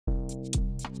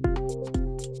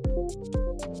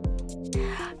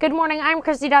Good morning, I'm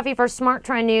Christy Duffy for Smart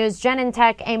Trend News.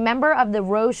 Genentech, a member of the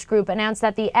Roche Group, announced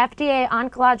that the FDA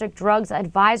Oncologic Drugs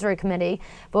Advisory Committee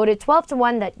voted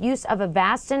 12-1 that use of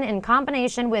Avastin in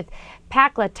combination with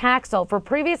paclitaxel for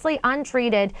previously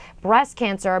untreated breast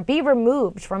cancer be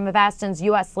removed from Avastin's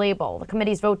U.S. label. The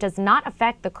committee's vote does not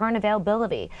affect the current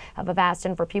availability of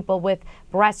Avastin for people with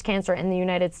breast cancer in the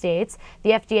United States.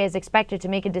 The FDA is expected to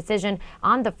make a decision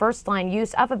on the first-line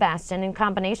use of Avastin in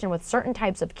combination with certain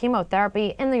types of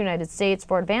chemotherapy in the United States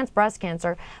for advanced breast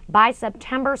cancer by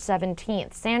September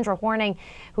 17th. Sandra Horning,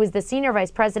 who is the Senior Vice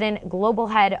President, Global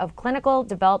Head of Clinical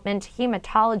Development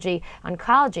Hematology,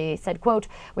 Oncology, said, quote,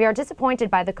 "We are disappointed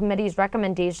by the committee's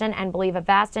recommendation and believe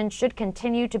Avastin should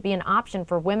continue to be an option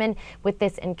for women with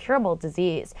this incurable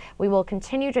disease. We will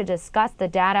continue to discuss the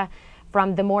data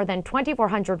from the more than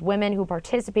 2,400 women who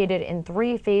participated in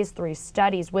 3 phase 3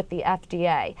 studies with the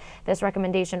FDA. This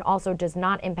recommendation also does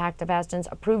not impact Avastin's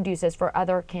approved uses for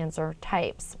other cancer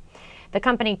types." The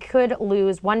company could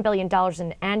lose $1 billion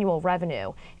in annual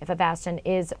revenue if Avastin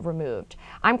is removed.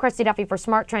 I'm Christy Duffy for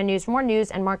Smart Trend News. For more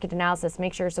news and market analysis,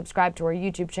 make sure you're subscribed to our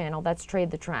YouTube channel. That's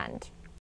Trade the Trend.